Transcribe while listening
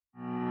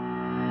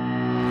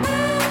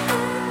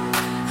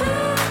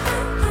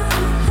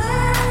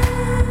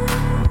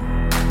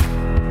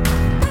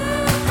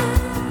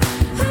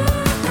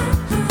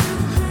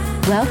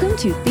Welcome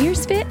to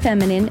Fierce Fit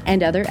Feminine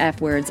and Other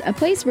F Words, a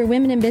place where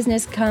women in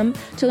business come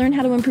to learn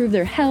how to improve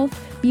their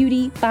health,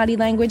 beauty, body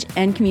language,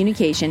 and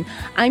communication.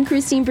 I'm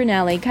Christine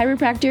Brunelli,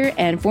 chiropractor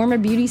and former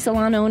beauty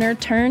salon owner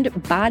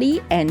turned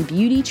body and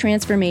beauty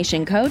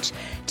transformation coach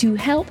to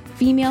help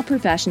female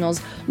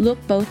professionals look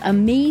both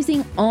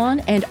amazing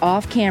on and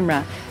off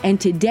camera. And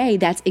today,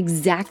 that's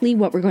exactly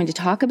what we're going to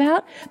talk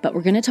about, but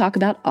we're going to talk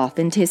about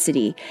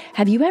authenticity.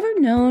 Have you ever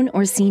known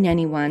or seen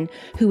anyone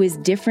who is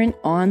different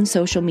on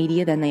social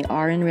media than they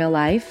are in real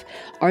life?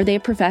 Are they a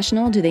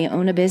professional? Do they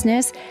own a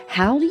business?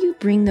 How do you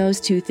bring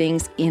those two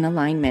things in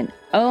alignment?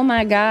 Oh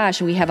my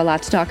gosh, we have a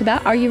lot to talk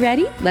about. Are you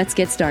ready? Let's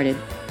get started.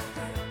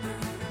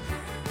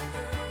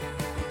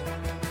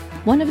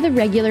 One of the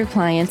regular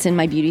clients in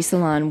my beauty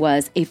salon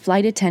was a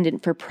flight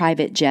attendant for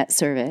private jet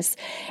service.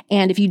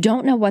 And if you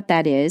don't know what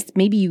that is,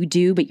 maybe you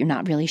do, but you're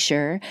not really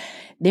sure.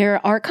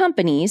 There are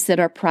companies that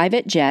are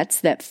private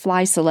jets that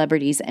fly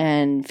celebrities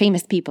and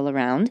famous people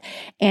around,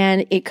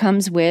 and it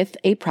comes with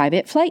a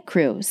private flight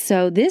crew.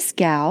 So this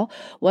gal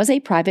was a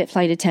private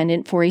flight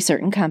attendant for a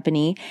certain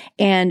company,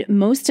 and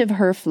most of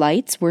her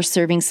flights were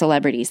serving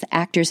celebrities,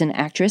 actors and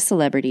actress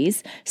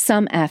celebrities,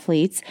 some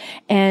athletes,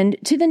 and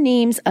to the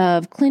names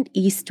of Clint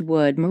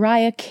Eastwood,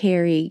 Mariah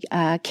Carey,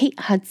 Kate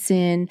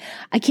Hudson.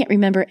 I can't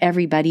remember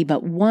everybody,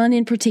 but one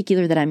in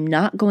particular that I'm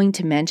not going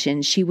to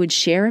mention, she would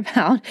share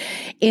about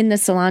in the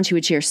salon. She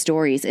would share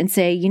stories and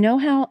say, you know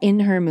how in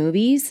her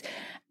movies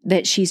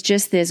that she's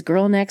just this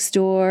girl next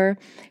door,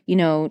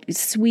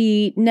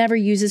 sweet, never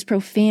uses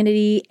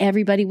profanity,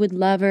 everybody would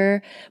love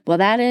her. Well,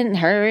 that isn't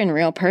her in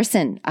real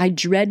person. I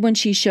dread when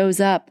she shows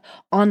up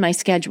on my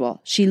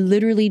schedule. She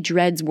literally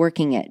dreads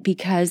working it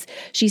because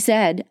she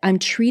said, I'm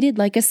treated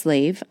like a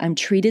slave. I'm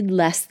treated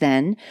less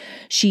than.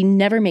 She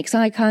never makes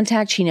eye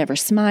contact. She never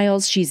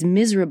smiles. She's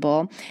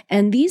miserable.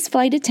 And these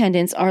flight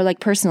attendants are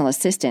like personal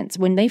assistants.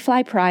 When they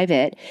fly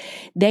private,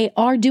 they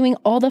are doing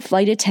all the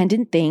flight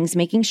attendant things,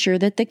 making sure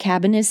that the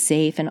cabin is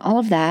safe and all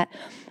of that.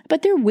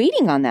 But they're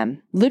waiting on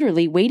them,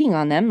 literally waiting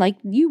on them like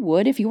you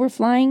would if you were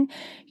flying,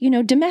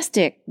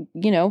 domestic,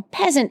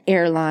 peasant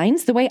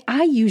airlines, the way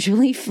I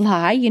usually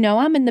fly.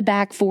 I'm in the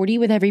back 40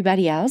 with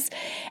everybody else.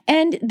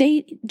 And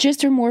they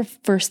just are more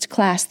first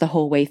class the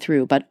whole way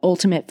through, but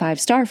ultimate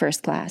 5-star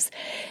first class.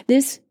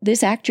 This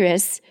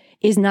actress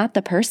is not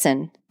the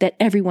person that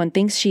everyone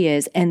thinks she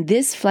is. And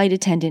this flight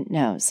attendant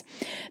knows.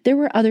 There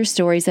were other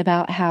stories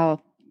about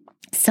how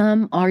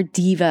some are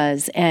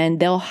divas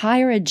and they'll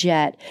hire a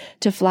jet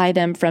to fly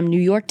them from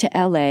New York to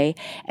LA,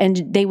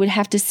 and they would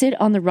have to sit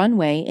on the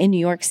runway in New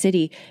York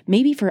City,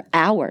 maybe for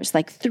hours,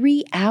 like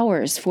 3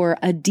 hours for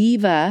a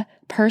diva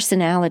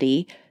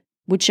personality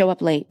would show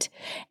up late.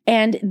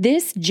 And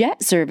this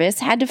jet service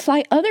had to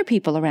fly other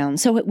people around.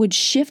 So it would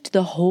shift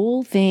the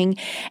whole thing.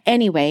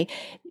 Anyway,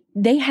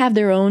 they have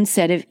their own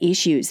set of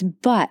issues,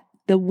 but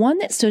the one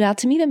that stood out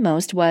to me the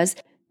most was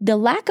the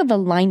lack of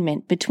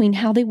alignment between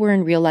how they were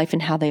in real life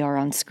and how they are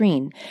on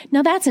screen.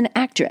 Now that's an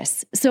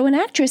actress. So an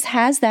actress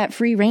has that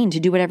free reign to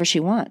do whatever she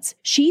wants.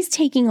 She's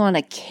taking on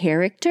a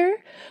character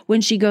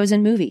when she goes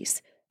in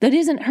movies. That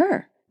isn't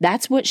her.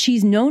 That's what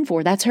she's known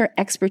for. That's her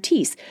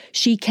expertise.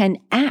 She can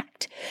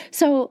act.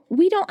 So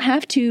we don't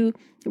have to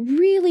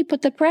really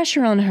put the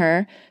pressure on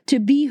her to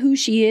be who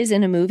she is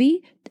in a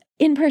movie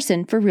in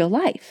person for real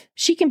life.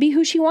 She can be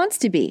who she wants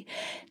to be.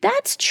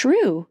 That's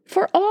true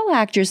for all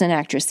actors and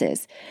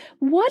actresses.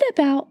 What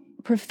about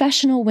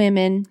professional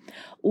women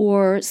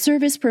or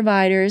service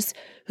providers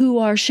who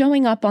are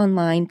showing up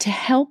online to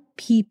help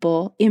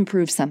people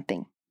improve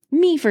something?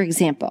 Me, for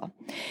example,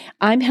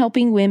 I'm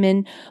helping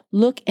women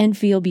look and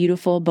feel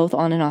beautiful both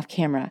on and off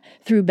camera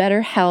through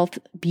better health,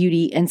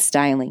 beauty, and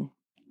styling.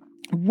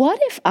 What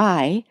if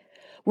I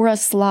were a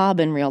slob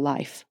in real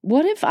life?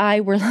 What if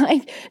I were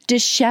like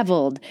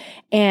disheveled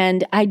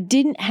and I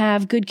didn't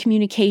have good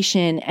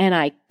communication and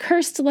I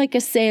cursed like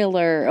a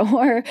sailor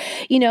or,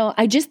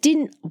 I just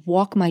didn't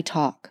walk my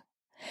talk?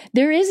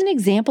 There is an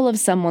example of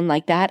someone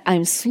like that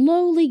I'm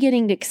slowly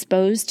getting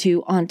exposed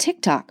to on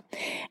TikTok.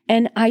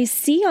 And I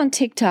see on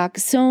TikTok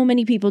so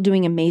many people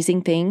doing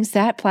amazing things.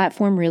 That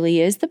platform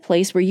really is the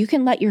place where you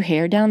can let your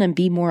hair down and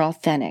be more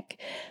authentic.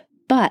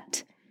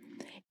 But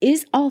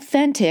is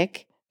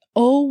authentic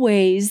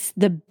always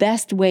the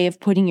best way of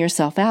putting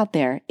yourself out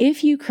there?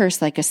 If you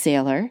curse like a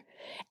sailor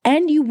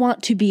and you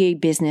want to be a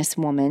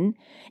businesswoman,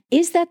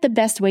 is that the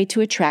best way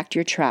to attract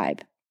your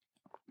tribe?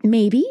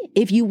 Maybe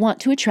if you want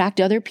to attract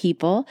other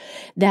people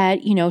that,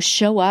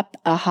 show up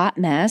a hot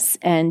mess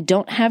and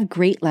don't have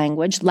great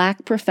language,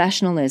 lack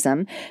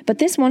professionalism. But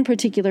this one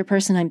particular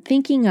person I'm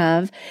thinking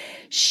of,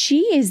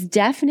 she is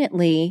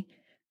definitely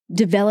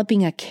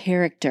developing a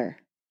character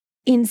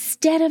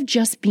instead of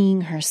just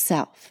being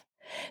herself.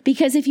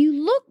 Because if you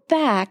look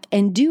back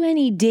and do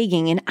any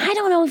digging, and I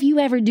don't know if you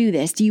ever do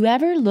this, do you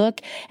ever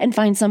look and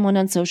find someone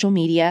on social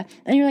media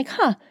and you're like,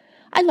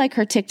 I like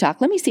her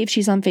TikTok. Let me see if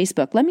she's on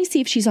Facebook. Let me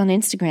see if she's on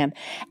Instagram.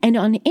 And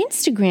on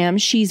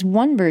Instagram, she's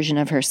one version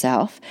of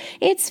herself.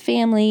 It's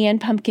family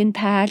and pumpkin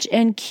patch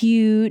and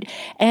cute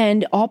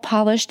and all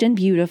polished and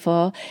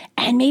beautiful.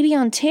 And maybe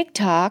on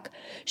TikTok,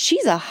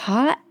 she's a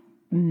hot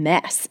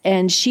mess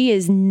and she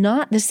is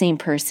not the same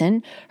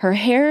person. Her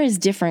hair is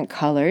different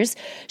colors.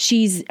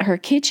 Her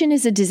kitchen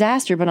is a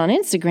disaster, but on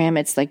Instagram,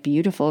 it's like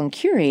beautiful and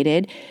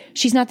curated.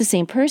 She's not the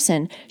same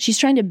person. She's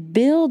trying to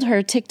build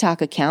her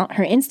TikTok account.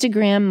 Her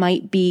Instagram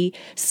might be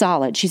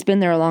solid. She's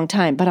been there a long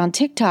time, but on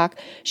TikTok,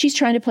 she's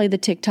trying to play the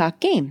TikTok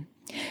game.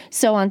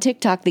 So on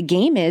TikTok, the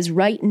game is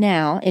right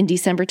now in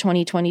December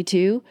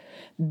 2022,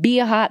 be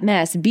a hot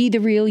mess, be the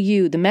real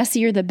you, the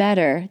messier the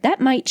better. That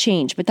might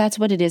change, but that's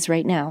what it is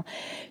right now.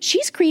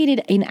 She's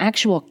created an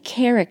actual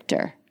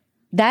character.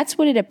 That's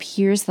what it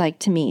appears like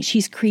to me.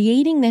 She's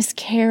creating this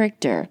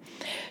character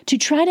to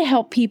try to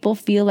help people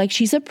feel like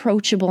she's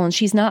approachable and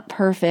she's not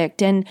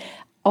perfect. And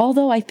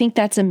although I think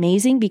that's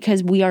amazing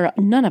because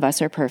none of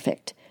us are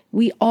perfect.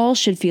 We all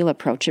should feel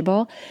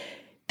approachable.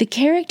 The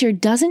character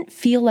doesn't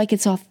feel like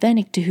it's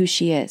authentic to who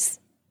she is.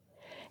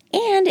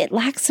 And it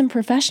lacks some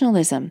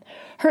professionalism.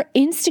 Her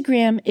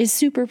Instagram is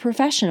super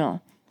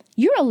professional.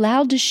 You're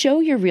allowed to show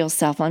your real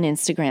self on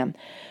Instagram.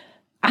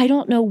 I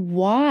don't know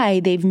why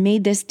they've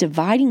made this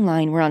dividing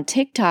line where on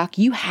TikTok,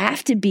 you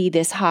have to be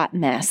this hot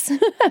mess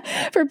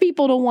for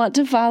people to want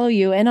to follow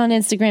you. And on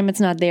Instagram,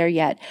 it's not there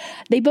yet.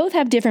 They both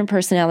have different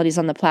personalities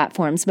on the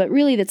platforms, but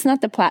really that's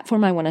not the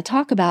platform I want to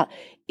talk about.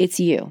 It's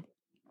you.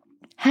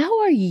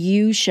 How are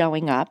you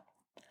showing up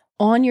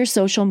on your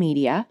social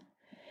media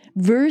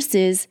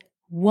versus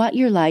what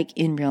you're like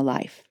in real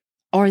life?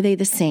 Are they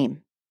the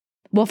same?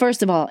 Well,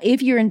 first of all,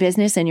 if you're in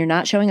business and you're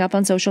not showing up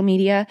on social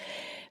media,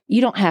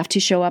 you don't have to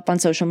show up on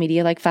social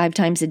media like 5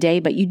 times a day,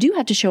 but you do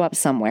have to show up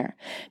somewhere.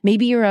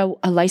 Maybe you're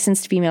a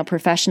licensed female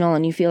professional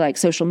and you feel like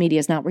social media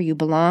is not where you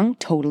belong.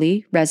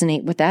 Totally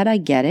resonate with that. I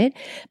get it.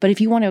 But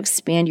if you want to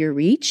expand your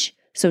reach,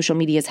 social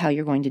media is how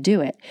you're going to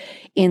do it.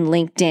 In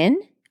LinkedIn,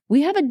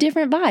 we have a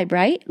different vibe,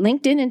 right?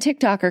 LinkedIn and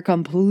TikTok are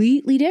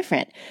completely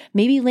different.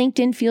 Maybe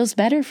LinkedIn feels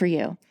better for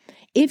you.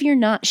 If you're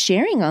not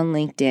sharing on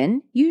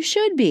LinkedIn, you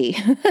should be,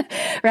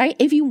 right?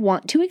 If you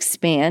want to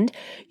expand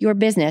your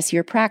business,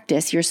 your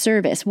practice, your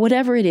service,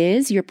 whatever it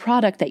is, your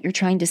product that you're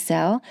trying to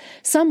sell,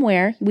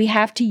 somewhere we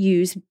have to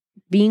use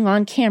being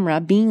on camera,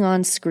 being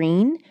on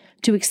screen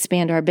to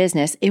expand our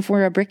business. If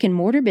we're a brick and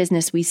mortar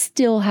business, we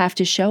still have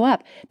to show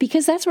up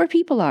because that's where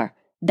people are.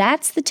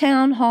 That's the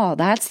town hall.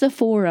 That's the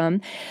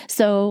forum.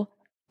 So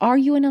are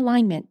you in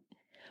alignment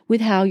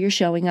with how you're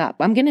showing up?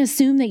 I'm going to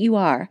assume that you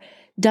are.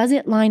 Does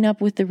it line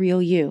up with the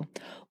real you?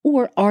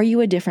 Or are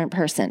you a different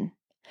person?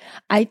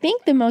 I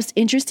think the most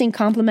interesting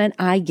compliment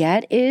I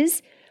get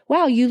is,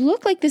 wow, you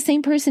look like the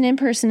same person in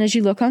person as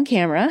you look on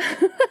camera.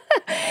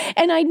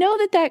 And I know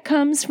that that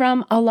comes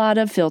from a lot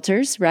of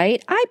filters,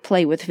 right? I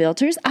play with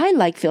filters. I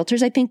like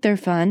filters. I think they're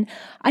fun.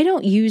 I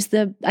used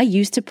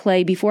to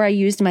play before I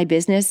used my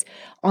business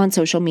on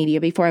social media.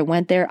 Before I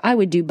went there, I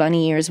would do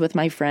bunny ears with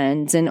my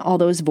friends and all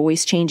those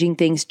voice changing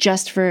things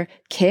just for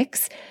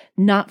kicks,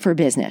 not for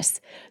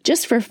business,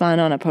 just for fun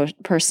on a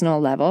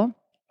personal level.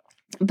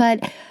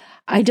 But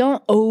I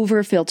don't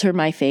over filter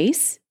my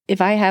face. If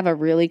I have a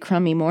really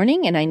crummy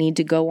morning and I need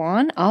to go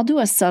on, I'll do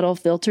a subtle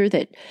filter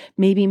that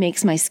maybe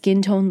makes my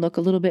skin tone look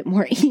a little bit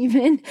more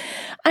even.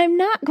 I'm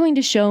not going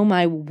to show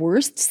my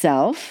worst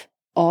self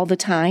all the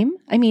time.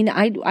 I mean,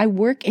 I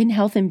work in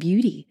health and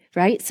beauty,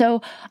 right?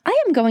 So I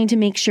am going to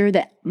make sure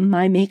that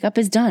my makeup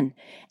is done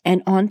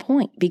and on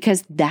point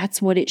because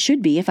that's what it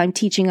should be if I'm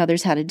teaching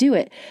others how to do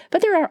it.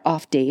 But there are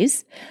off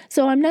days.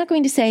 So I'm not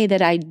going to say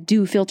that I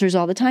do filters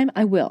all the time.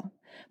 I will.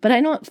 But I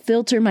don't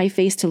filter my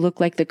face to look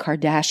like the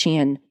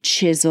Kardashian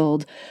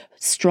chiseled,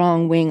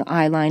 strong wing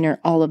eyeliner,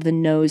 all of the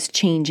nose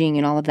changing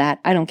and all of that.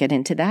 I don't get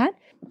into that.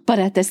 But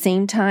at the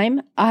same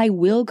time, I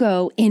will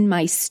go in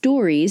my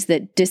stories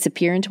that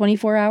disappear in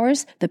 24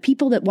 hours. The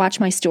people that watch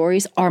my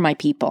stories are my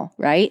people,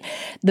 right?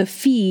 The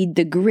feed,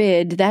 the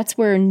grid, that's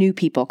where new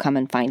people come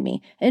and find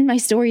me. In my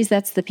stories,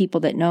 that's the people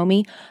that know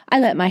me.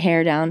 I let my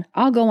hair down.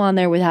 I'll go on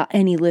there without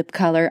any lip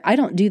color. I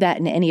don't do that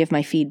in any of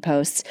my feed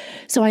posts.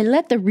 So I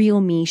let the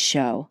real me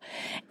show.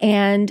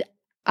 And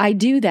I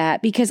do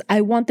that because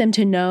I want them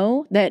to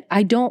know that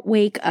I don't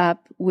wake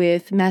up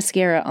with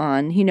mascara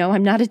on. You know,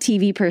 I'm not a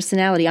TV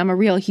personality. I'm a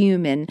real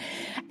human.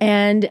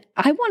 And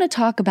I want to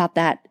talk about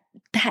that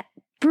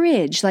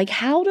bridge. Like,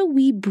 how do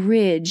we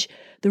bridge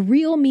the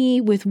real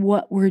me with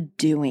what we're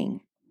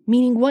doing?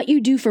 Meaning what you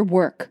do for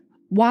work,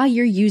 why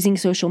you're using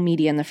social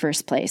media in the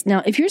first place.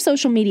 Now, if your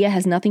social media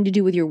has nothing to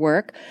do with your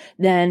work,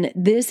 then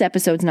this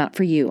episode's not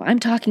for you. I'm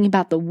talking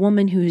about the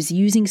woman who's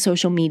using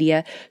social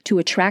media to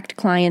attract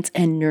clients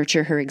and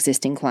nurture her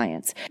existing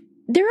clients.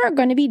 There are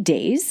going to be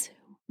days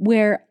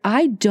where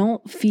I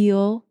don't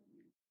feel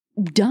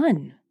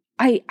done.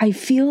 I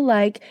feel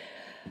like,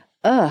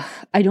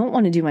 I don't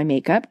want to do my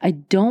makeup. I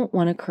don't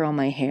want to curl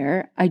my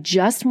hair. I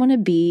just want to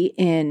be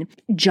in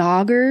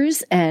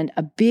joggers and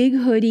a big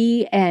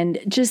hoodie and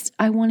just,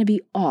 I want to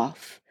be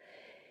off.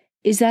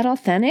 Is that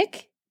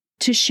authentic?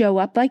 to show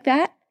up like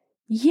that?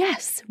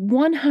 Yes,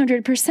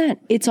 100%.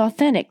 It's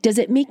authentic. Does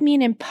it make me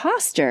an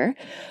imposter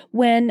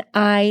when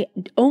I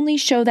only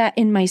show that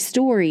in my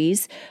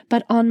stories,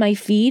 but on my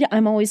feed,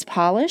 I'm always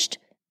polished?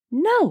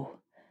 No,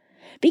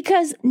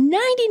 because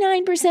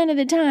 99% of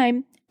the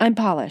time, I'm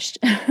polished.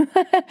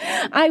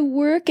 I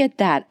work at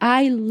that.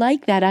 I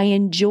like that. I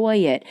enjoy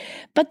it.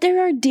 But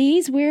there are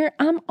days where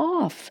I'm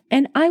off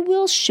and I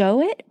will show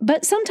it,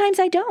 but sometimes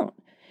I don't.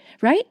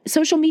 Right?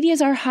 Social media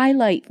is our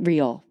highlight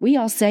reel. We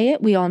all say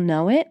it. We all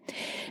know it.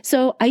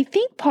 So I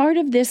think part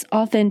of this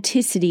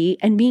authenticity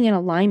and being in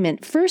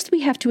alignment, first we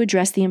have to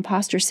address the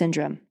imposter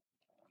syndrome.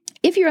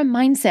 If you're a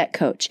mindset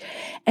coach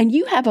and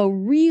you have a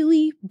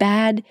really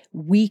bad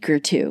week or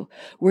two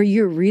where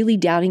you're really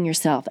doubting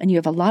yourself and you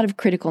have a lot of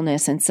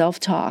criticalness and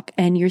self-talk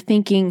and you're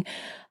thinking,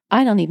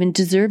 I don't even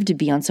deserve to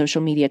be on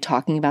social media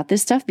talking about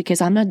this stuff because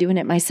I'm not doing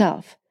it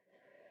myself.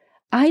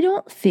 I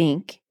don't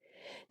think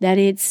that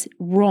it's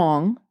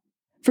wrong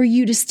for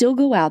you to still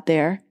go out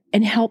there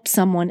and help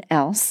someone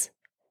else,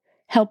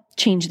 help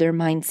change their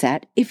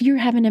mindset if you're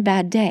having a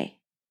bad day.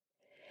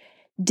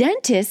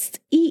 Dentists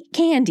eat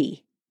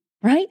candy,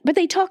 right? But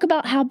they talk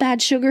about how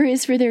bad sugar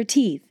is for their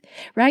teeth,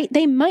 right?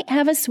 They might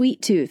have a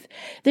sweet tooth.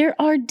 There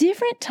are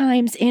different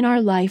times in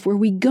our life where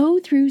we go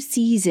through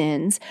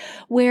seasons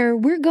where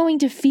we're going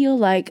to feel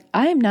like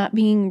I'm not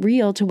being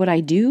real to what I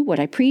do, what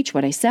I preach,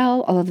 what I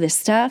sell, all of this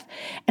stuff.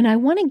 And I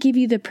want to give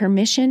you the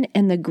permission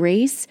and the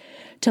grace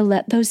to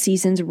let those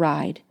seasons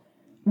ride.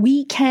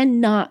 We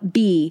cannot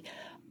be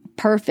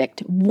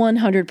perfect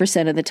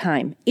 100% of the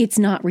time. It's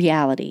not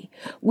reality.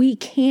 We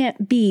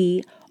can't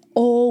be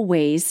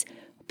always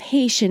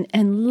patient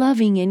and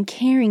loving and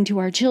caring to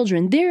our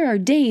children. There are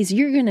days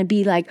you're going to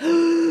be like,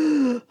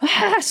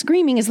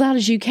 screaming as loud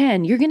as you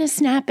can. You're going to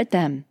snap at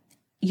them.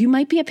 You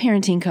might be a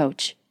parenting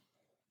coach.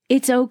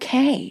 It's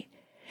okay.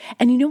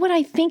 And you know what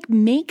I think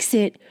makes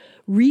it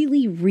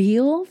really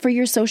real for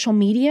your social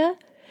media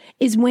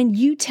is when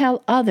you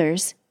tell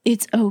others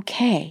it's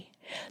okay.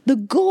 The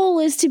goal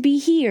is to be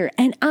here,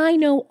 and I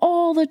know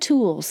all the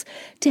tools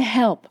to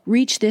help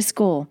reach this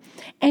goal.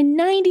 And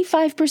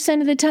 95%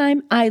 of the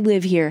time, I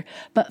live here,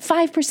 but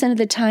 5% of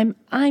the time,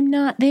 I'm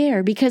not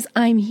there because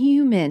I'm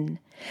human.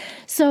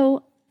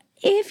 So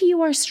if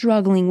you are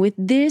struggling with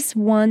this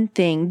one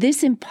thing,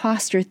 this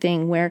imposter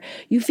thing where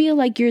you feel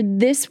like you're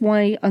this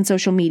way on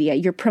social media,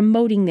 you're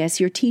promoting this,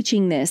 you're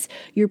teaching this,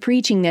 you're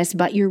preaching this,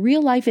 but your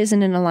real life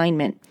isn't in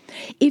alignment.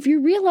 If your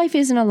real life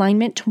is in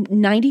alignment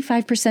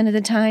 95% of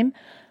the time,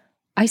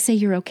 I say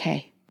you're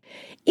okay.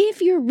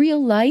 If your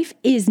real life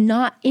is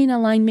not in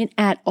alignment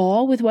at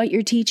all with what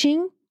you're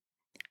teaching,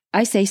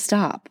 I say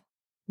stop.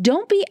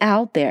 Don't be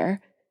out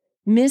there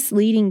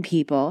misleading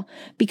people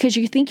because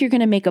you think you're going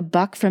to make a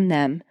buck from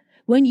them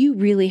when you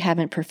really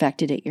haven't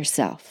perfected it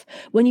yourself,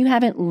 when you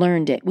haven't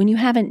learned it, when you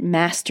haven't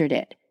mastered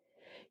it.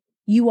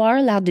 You are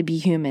allowed to be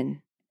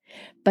human.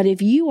 But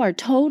if you are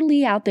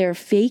totally out there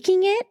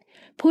faking it,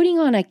 putting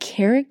on a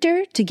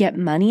character to get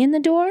money in the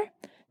door,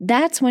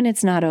 that's when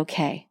it's not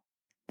okay.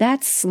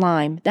 That's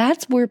slime.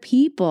 That's where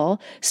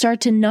people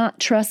start to not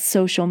trust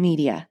social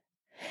media.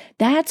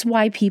 That's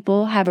why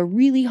people have a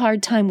really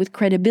hard time with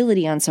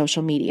credibility on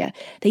social media.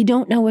 They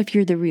don't know if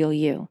you're the real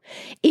you.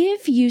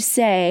 If you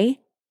say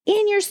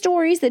in your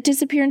stories that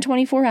disappear in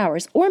 24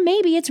 hours, or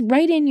maybe it's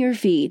right in your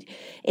feed,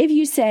 if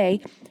you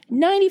say,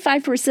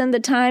 95% of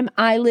the time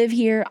I live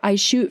here, I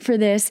shoot for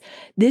this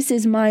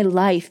is my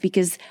life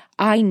because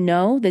I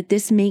know that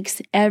this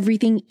makes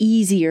everything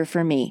easier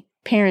for me.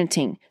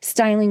 Parenting,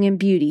 styling and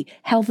beauty,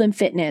 health and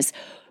fitness,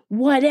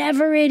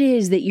 whatever it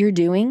is that you're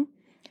doing,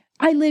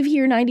 I live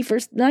here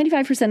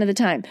 95% of the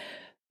time.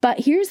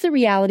 But here's the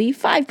reality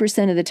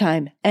 5% of the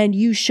time, and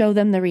you show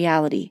them the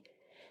reality.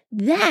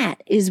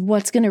 That is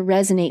what's going to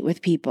resonate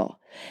with people.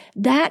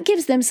 That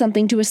gives them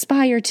something to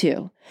aspire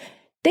to.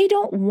 They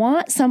don't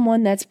want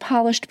someone that's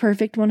polished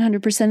perfect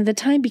 100% of the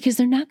time because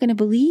they're not going to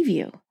believe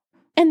you.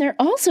 And they're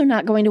also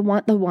not going to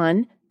want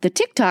the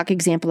TikTok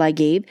example I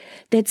gave,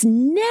 that's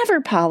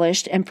never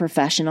polished and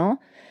professional,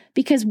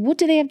 because what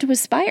do they have to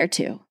aspire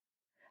to?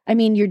 I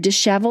mean, you're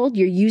disheveled,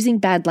 you're using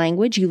bad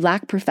language, you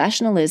lack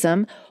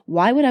professionalism.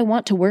 Why would I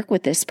want to work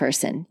with this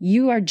person?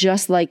 You are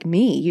just like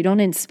me. You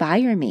don't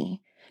inspire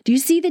me. Do you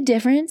see the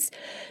difference?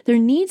 There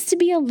needs to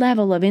be a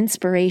level of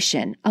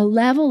inspiration, a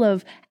level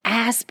of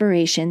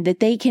aspiration that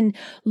they can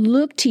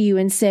look to you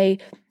and say,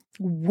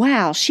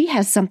 wow, she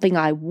has something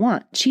I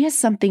want. She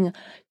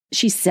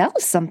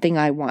sells something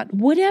I want.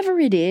 Whatever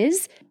it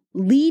is,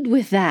 lead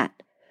with that.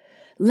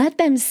 Let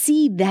them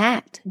see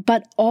that,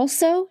 but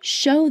also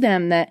show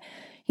them that,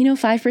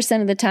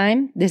 5% of the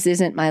time, this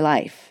isn't my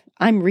life.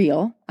 I'm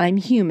real. I'm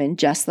human,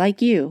 just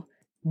like you.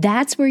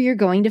 That's where you're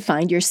going to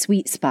find your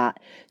sweet spot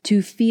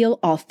to feel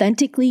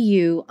authentically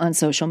you on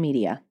social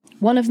media.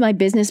 One of my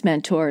business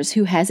mentors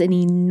who has an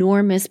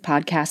enormous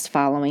podcast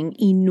following,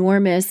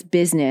 enormous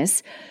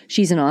business,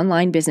 she's an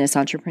online business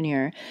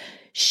entrepreneur,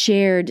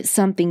 shared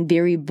something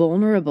very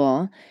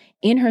vulnerable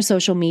in her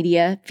social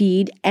media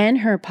feed and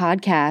her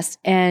podcast,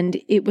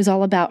 and it was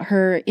all about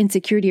her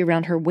insecurity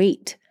around her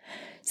weight.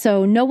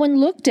 So no one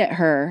looked at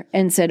her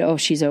and said, oh,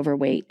 she's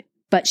overweight.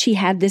 But she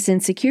had this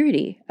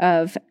insecurity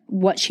of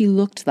what she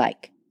looked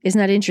like. Isn't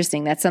that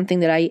interesting? That's something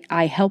that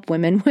I help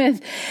women with.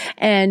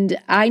 And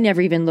I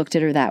never even looked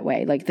at her that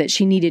way, like that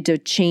she needed to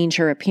change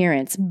her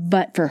appearance.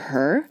 But for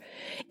her,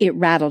 it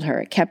rattled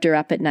her. It kept her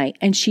up at night.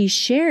 And she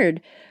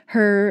shared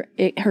her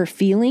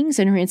feelings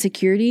and her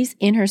insecurities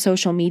in her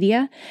social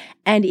media.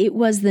 And it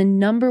was the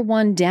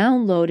 #1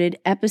 downloaded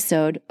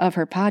episode of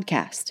her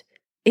podcast.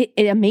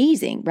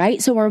 Amazing,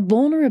 right? So our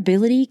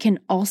vulnerability can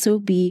also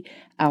be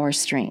our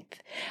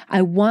strength.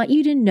 I want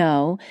you to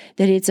know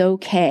that it's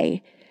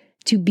okay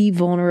to be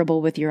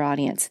vulnerable with your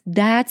audience.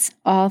 That's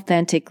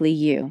authentically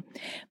you.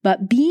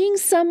 But being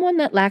someone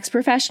that lacks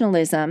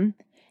professionalism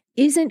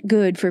isn't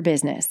good for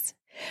business.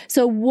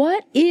 So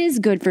what is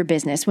good for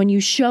business when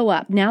you show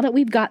up? Now that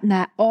we've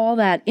gotten all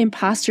that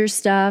imposter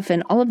stuff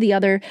and all of the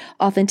other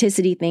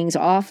authenticity things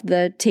off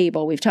the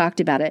table, we've talked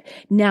about it.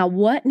 Now,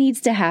 what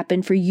needs to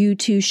happen for you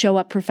to show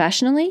up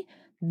professionally?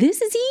 This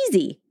is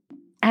easy.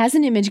 As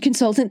an image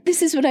consultant,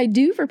 this is what I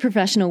do for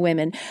professional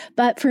women.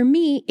 But for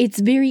me,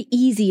 it's very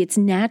easy. It's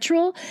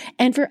natural.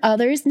 And for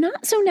others,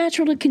 not so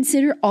natural to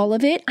consider all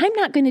of it. I'm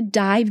not going to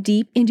dive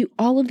deep into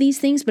all of these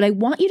things, but I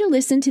want you to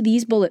listen to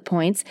these bullet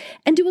points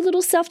and do a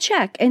little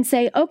self-check and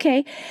say,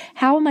 okay,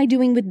 how am I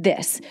doing with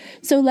this?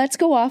 So let's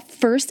go off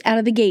first out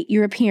of the gate,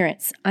 your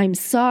appearance. I'm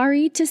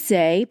sorry to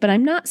say, but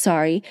I'm not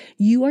sorry.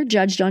 You are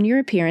judged on your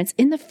appearance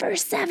in the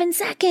first 7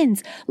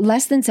 seconds.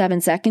 Less than 7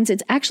 seconds.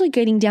 It's actually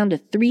getting down to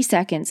 3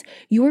 seconds.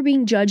 You are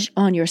being judged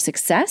on your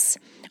success,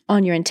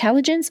 on your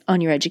intelligence, on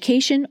your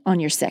education, on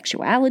your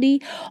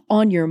sexuality,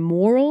 on your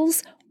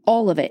morals.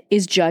 All of it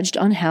is judged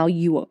on how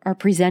you are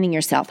presenting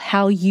yourself,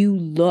 how you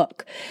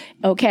look.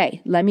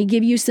 Okay, let me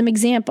give you some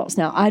examples.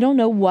 Now, I don't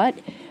know what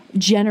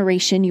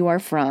generation you are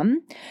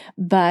from,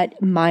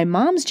 but my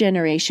mom's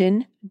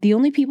generation, the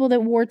only people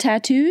that wore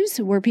tattoos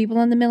were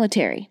people in the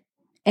military.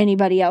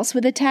 Anybody else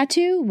with a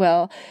tattoo?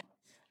 Well,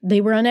 they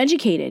were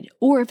uneducated.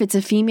 Or if it's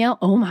a female,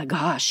 oh my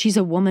gosh, she's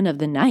a woman of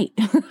the night.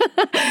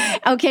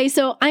 Okay,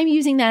 so I'm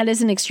using that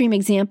as an extreme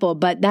example,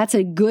 but that's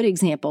a good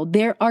example.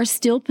 There are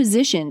still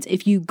positions.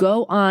 If you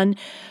go on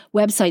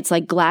websites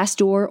like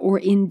Glassdoor or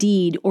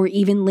Indeed or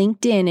even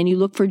LinkedIn and you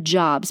look for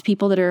jobs,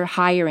 people that are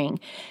hiring,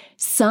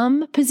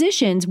 some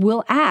positions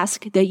will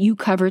ask that you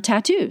cover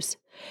tattoos,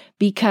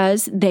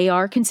 because they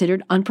are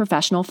considered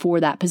unprofessional for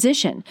that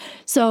position.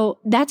 So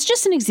that's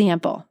just an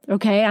example,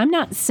 okay? I'm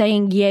not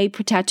saying yay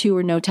for tattoo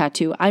or no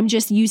tattoo. I'm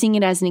just using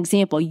it as an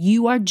example.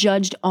 You are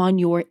judged on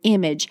your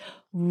image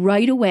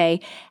right away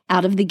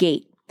out of the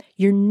gate.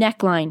 Your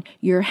neckline,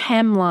 your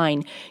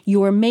hemline,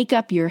 your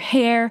makeup, your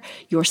hair,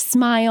 your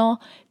smile.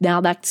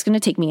 Now that's going to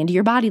take me into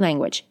your body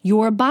language.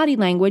 Your body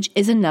language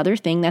is another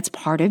thing that's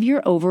part of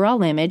your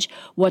overall image.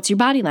 What's your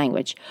body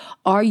language?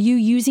 Are you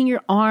using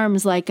your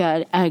arms like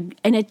a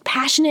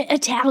passionate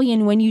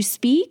Italian when you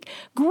speak?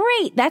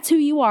 Great, that's who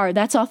you are.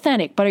 That's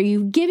authentic. But are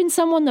you giving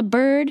someone the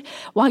bird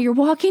while you're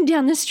walking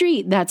down the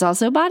street? That's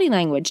also body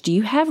language. Do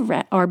you have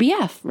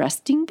RBF,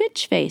 resting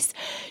bitch face?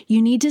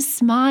 You need to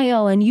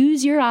smile and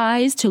use your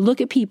eyes to look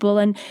at people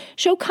and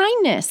show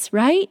kindness,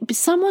 right?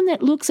 Someone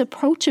that looks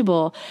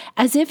approachable,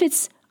 as if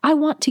it's, I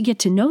want to get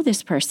to know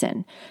this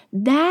person.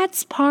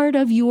 That's part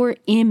of your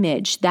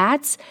image.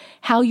 That's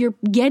how you're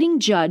getting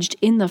judged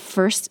in the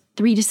first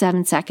 3 to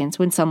 7 seconds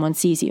when someone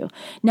sees you.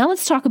 Now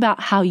let's talk about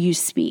how you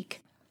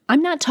speak.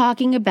 I'm not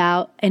talking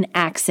about an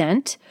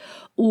accent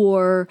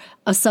or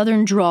a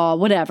southern drawl,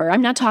 whatever.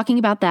 I'm not talking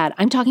about that.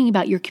 I'm talking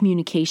about your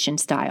communication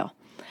style.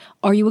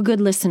 Are you a good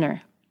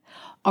listener?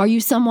 Are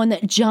you someone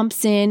that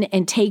jumps in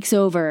and takes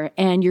over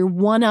and you're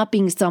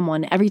one-upping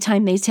someone every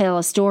time they tell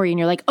a story and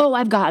you're like, oh,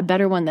 I've got a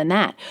better one than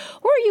that?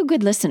 Or are you a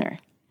good listener?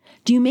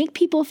 Do you make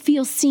people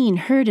feel seen,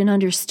 heard, and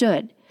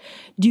understood?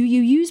 Do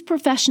you use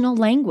professional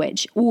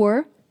language,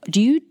 or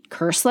do you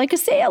curse like a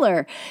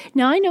sailor?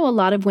 Now, I know a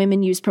lot of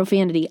women use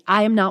profanity.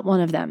 I am not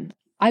one of them.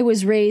 I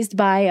was raised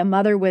by a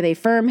mother with a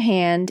firm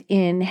hand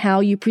in how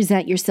you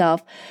present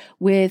yourself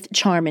with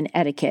charm and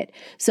etiquette.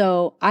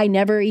 So I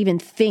never even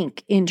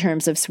think in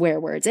terms of swear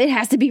words. It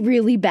has to be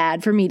really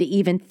bad for me to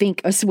even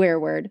think a swear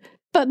word.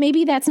 But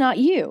maybe that's not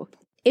you.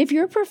 If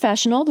you're a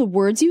professional, the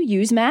words you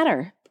use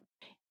matter.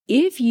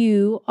 If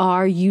you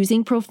are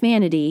using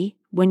profanity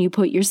when you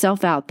put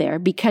yourself out there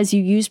because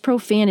you use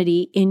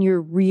profanity in your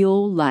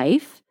real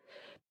life,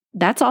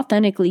 that's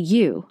authentically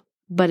you.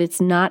 But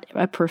it's not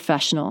a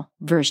professional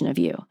version of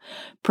you.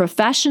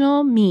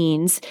 Professional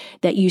means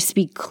that you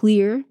speak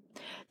clear,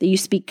 that you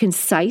speak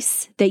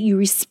concise, that you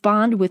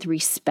respond with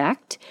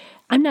respect.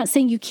 I'm not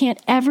saying you can't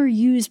ever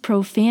use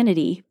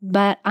profanity,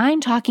 but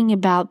I'm talking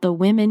about the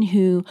women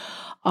who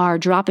are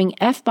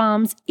dropping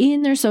F-bombs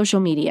in their social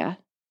media.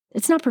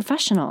 It's not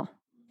professional.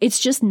 It's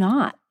just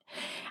not.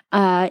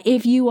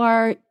 If you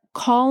are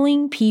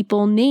calling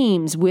people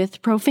names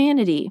with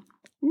profanity,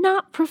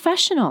 not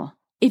professional.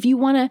 If you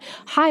want to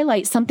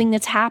highlight something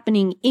that's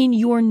happening in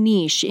your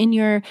niche, in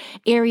your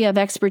area of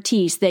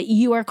expertise that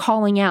you are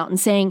calling out and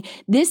saying,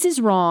 this is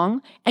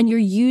wrong, and you're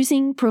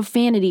using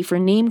profanity for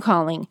name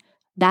calling,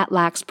 that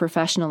lacks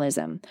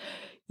professionalism.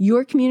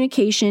 Your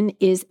communication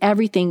is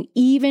everything,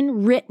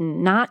 even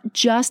written, not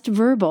just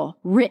verbal.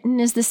 Written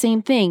is the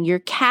same thing. Your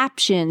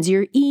captions,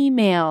 your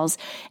emails,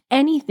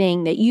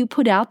 anything that you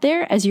put out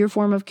there as your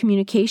form of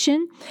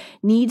communication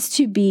needs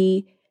to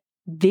be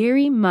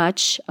very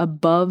much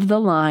above the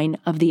line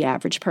of the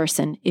average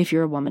person if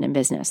you're a woman in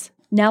business.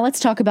 Now let's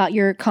talk about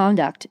your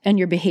conduct and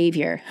your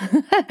behavior.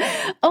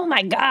 Oh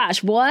my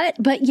gosh, what?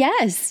 But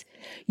yes,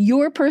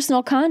 your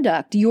personal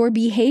conduct, your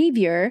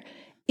behavior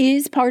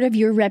is part of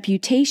your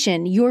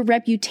reputation. Your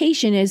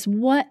reputation is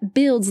what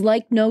builds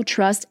like no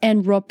trust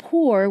and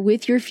rapport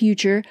with your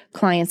future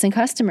clients and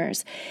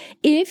customers.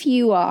 If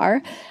you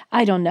are,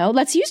 I don't know,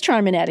 let's use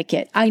charm and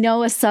etiquette. I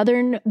know a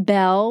Southern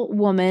Belle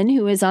woman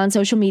who is on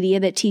social media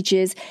that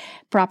teaches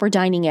proper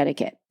dining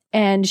etiquette.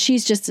 And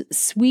she's just the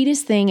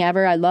sweetest thing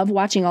ever. I love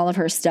watching all of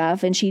her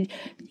stuff. And she,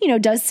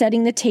 does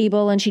setting the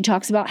table, and she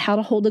talks about how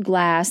to hold a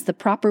glass, the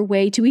proper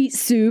way to eat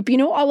soup,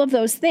 all of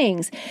those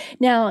things.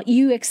 Now,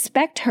 you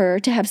expect her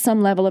to have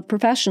some level of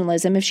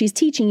professionalism if she's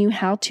teaching you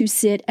how to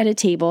sit at a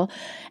table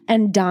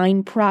and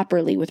dine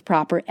properly with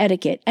proper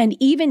etiquette, and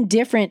even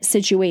different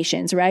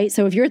situations, right?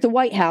 So if you're at the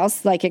White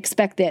House,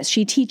 expect this.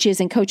 She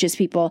teaches and coaches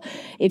people.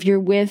 If you're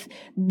with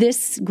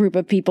this group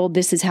of people,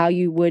 this is how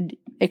you would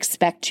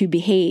expect to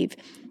behave.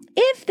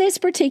 If this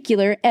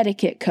particular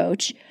etiquette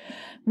coach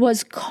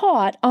was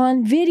caught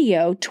on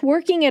video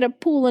twerking at a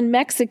pool in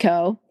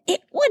Mexico,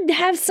 it would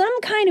have some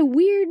kind of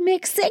weird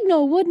mixed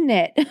signal, wouldn't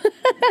it?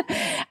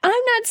 I'm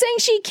not saying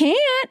she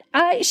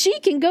can't. She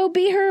can go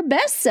be her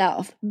best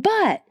self,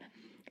 but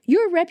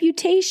your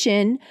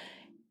reputation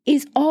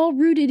is all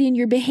rooted in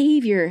your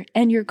behavior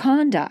and your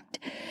conduct.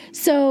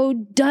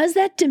 So does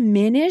that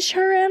diminish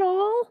her at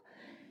all?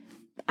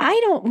 I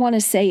don't want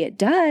to say it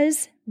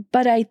does,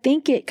 but I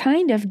think it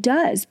kind of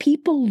does.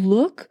 People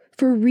look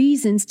for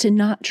reasons to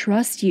not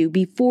trust you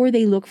before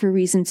they look for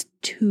reasons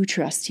to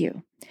trust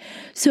you.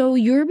 So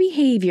your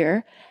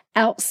behavior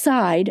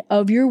outside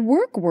of your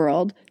work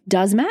world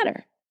does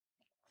matter.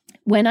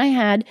 When I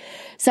had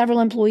several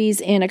employees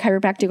in a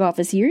chiropractic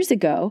office years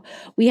ago,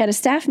 we had a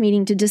staff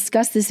meeting to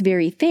discuss this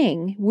very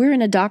thing. We're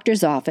in a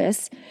doctor's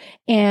office,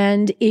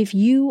 and if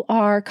you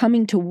are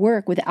coming to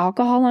work with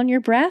alcohol on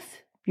your breath,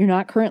 you're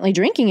not currently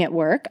drinking at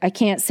work, I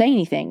can't say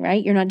anything,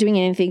 right? You're not doing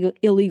anything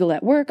illegal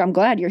at work. I'm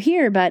glad you're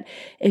here, but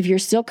if you're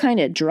still kind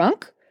of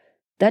drunk,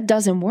 that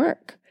doesn't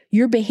work.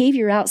 Your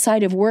behavior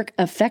outside of work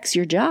affects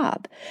your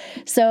job.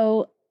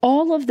 So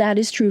all of that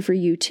is true for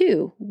you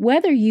too,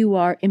 whether you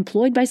are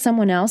employed by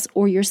someone else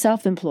or you're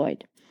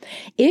self-employed.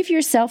 If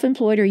you're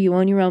self-employed or you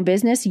own your own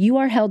business, you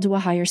are held to a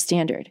higher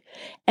standard,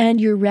 and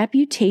your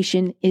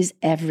reputation is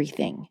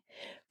everything.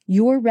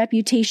 Your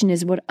reputation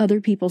is what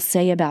other people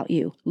say about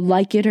you,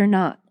 like it or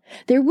not.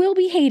 There will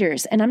be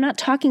haters, and I'm not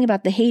talking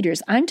about the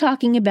haters. I'm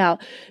talking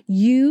about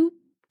you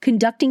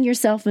conducting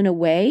yourself in a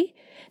way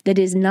that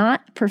is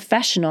not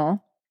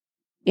professional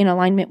in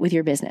alignment with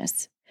your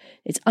business.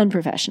 It's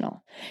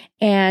unprofessional.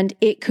 And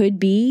it could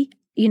be,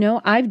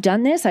 I've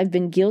done this. I've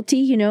been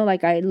guilty,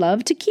 I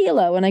love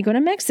tequila when I go to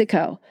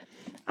Mexico.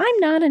 I'm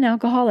not an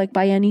alcoholic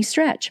by any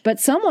stretch, but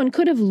someone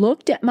could have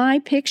looked at my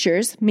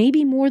pictures,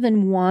 maybe more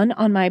than one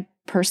on my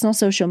personal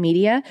social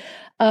media,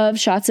 of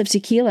shots of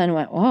tequila and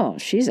went, oh,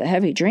 she's a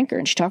heavy drinker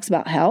and she talks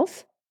about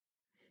health,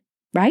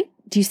 right?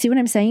 Do you see what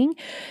I'm saying?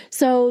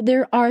 So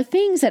there are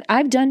things that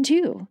I've done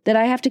too that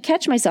I have to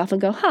catch myself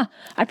and go,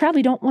 I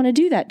probably don't want to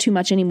do that too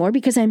much anymore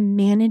because I'm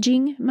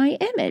managing my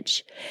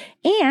image.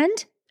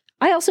 And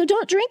I also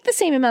don't drink the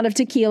same amount of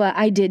tequila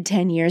I did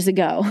 10 years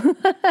ago.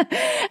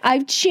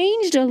 I've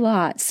changed a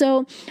lot.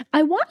 So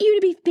I want you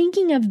to be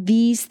thinking of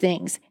these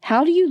things.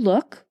 How do you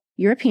look,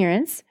 your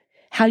appearance?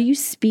 How do you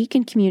speak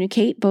and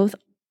communicate both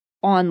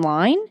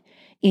online,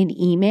 in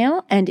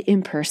email, and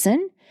in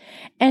person?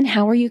 And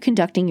how are you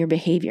conducting your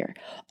behavior?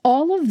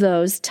 All of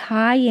those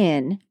tie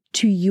in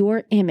to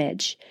your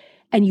image,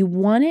 and you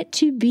want it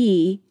to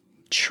be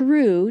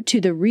true to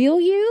the real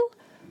you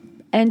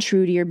and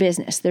true to your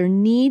business. There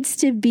needs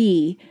to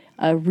be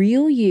a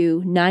real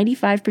you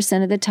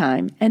 95% of the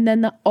time, and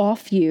then the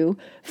off you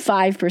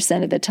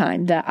 5% of the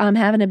time. That I'm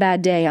having a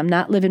bad day. I'm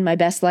not living my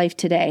best life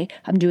today.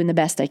 I'm doing the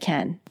best I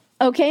can.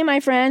 Okay, my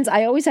friends,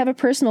 I always have a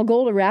personal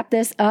goal to wrap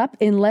this up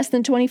in less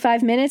than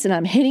 25 minutes, and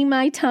I'm hitting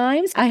my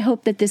times. I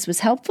hope that this was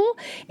helpful.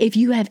 If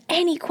you have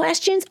any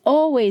questions,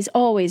 always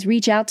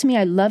reach out to me.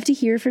 I love to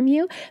hear from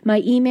you.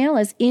 My email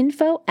is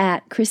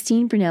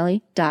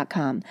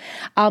info@christinebrunelli.com.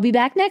 I'll be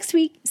back next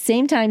week,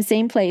 same time,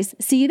 same place.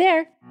 See you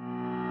there.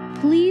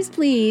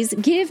 Please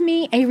give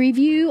me a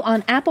review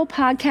on Apple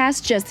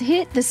Podcasts. Just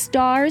hit the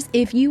stars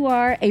if you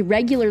are a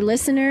regular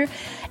listener.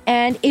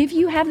 And if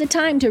you have the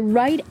time to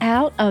write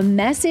out a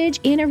message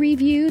in a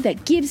review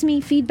that gives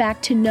me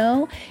feedback to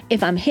know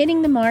if I'm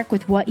hitting the mark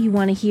with what you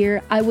want to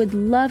hear, I would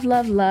love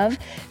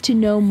to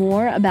know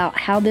more about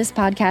how this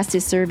podcast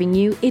is serving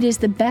you. It is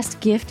the best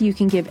gift you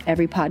can give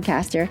every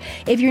podcaster.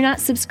 If you're not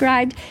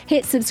subscribed,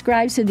 hit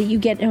subscribe so that you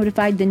get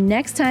notified the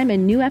next time a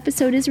new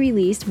episode is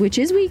released, which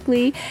is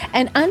weekly.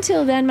 And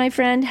until then, my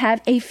friend,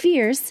 have a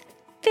fierce,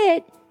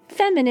 fit,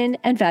 feminine,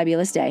 and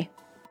fabulous day.